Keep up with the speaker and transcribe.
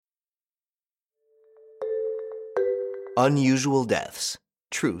Unusual Deaths,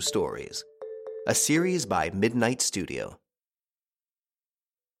 True Stories. A series by Midnight Studio.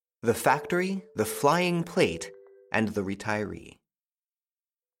 The Factory, the Flying Plate, and the Retiree.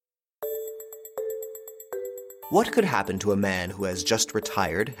 What could happen to a man who has just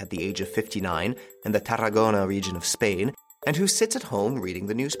retired at the age of 59 in the Tarragona region of Spain and who sits at home reading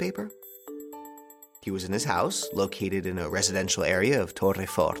the newspaper? He was in his house, located in a residential area of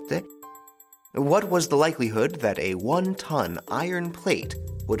Torreforte. What was the likelihood that a 1-ton iron plate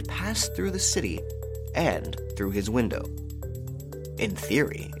would pass through the city and through his window? In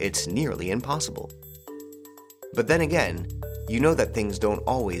theory, it's nearly impossible. But then again, you know that things don't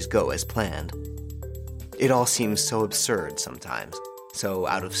always go as planned. It all seems so absurd sometimes, so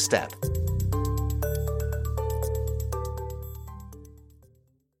out of step.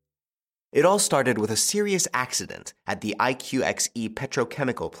 It all started with a serious accident at the IQXE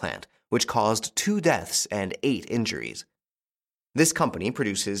petrochemical plant, which caused 2 deaths and 8 injuries. This company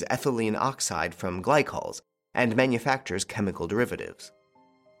produces ethylene oxide from glycols and manufactures chemical derivatives.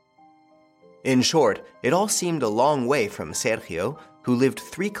 In short, it all seemed a long way from Sergio, who lived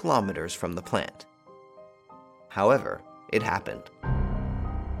 3 kilometers from the plant. However, it happened.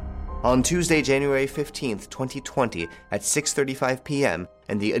 On Tuesday, January 15, 2020, at 6:35 p.m.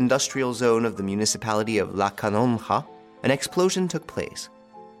 in the industrial zone of the municipality of La Canonja, an explosion took place.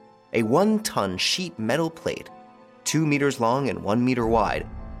 A 1-ton sheet metal plate, 2 meters long and 1 meter wide,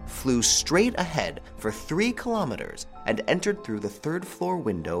 flew straight ahead for 3 kilometers and entered through the 3rd-floor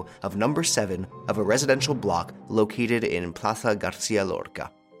window of number 7 of a residential block located in Plaza Garcia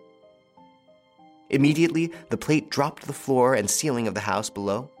Lorca. Immediately, the plate dropped the floor and ceiling of the house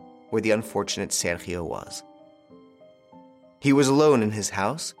below, where the unfortunate Sergio was. He was alone in his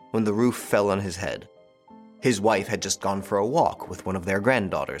house when the roof fell on his head. His wife had just gone for a walk with one of their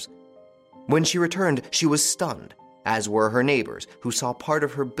granddaughters. When she returned, she was stunned, as were her neighbors, who saw part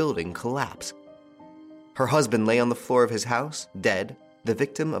of her building collapse. Her husband lay on the floor of his house, dead, the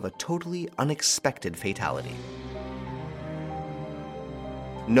victim of a totally unexpected fatality.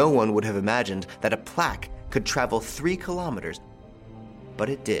 No one would have imagined that a plaque could travel 3 kilometers, but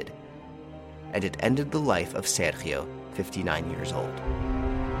it did, and it ended the life of Sergio, 59 years old.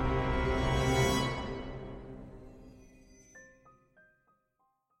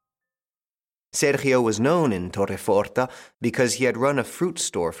 Sergio was known in Torreforte because he had run a fruit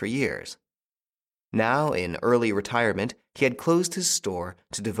store for years. Now, in early retirement, he had closed his store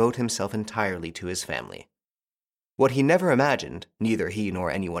to devote himself entirely to his family. What he never imagined, neither he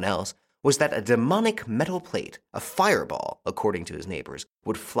nor anyone else, was that a demonic metal plate, a fireball, according to his neighbors,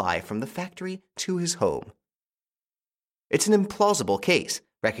 would fly from the factory to his home. It's an implausible case,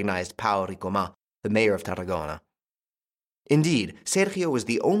 recognized Pau Ricomà, the mayor of Tarragona. Indeed, Sergio was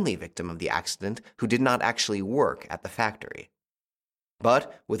the only victim of the accident who did not actually work at the factory.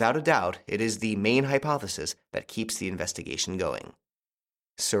 But, without a doubt, it is the main hypothesis that keeps the investigation going.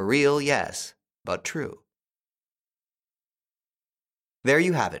 Surreal, yes, but true. There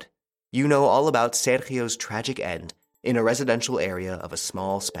you have it. You know all about Sergio's tragic end in a residential area of a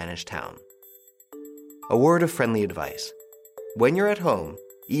small Spanish town. A word of friendly advice. When you're at home,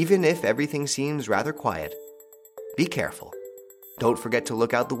 even if everything seems rather quiet, be careful. Don't forget to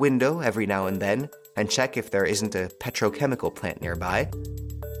look out the window every now and then and check if there isn't a petrochemical plant nearby.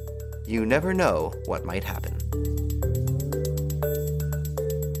 You never know what might happen.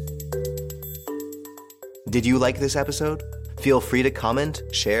 Did you like this episode? Feel free to comment,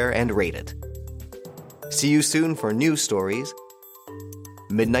 share, and rate it. See you soon for new stories.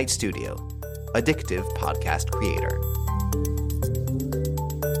 Midnight Studio, Addictive podcast creator.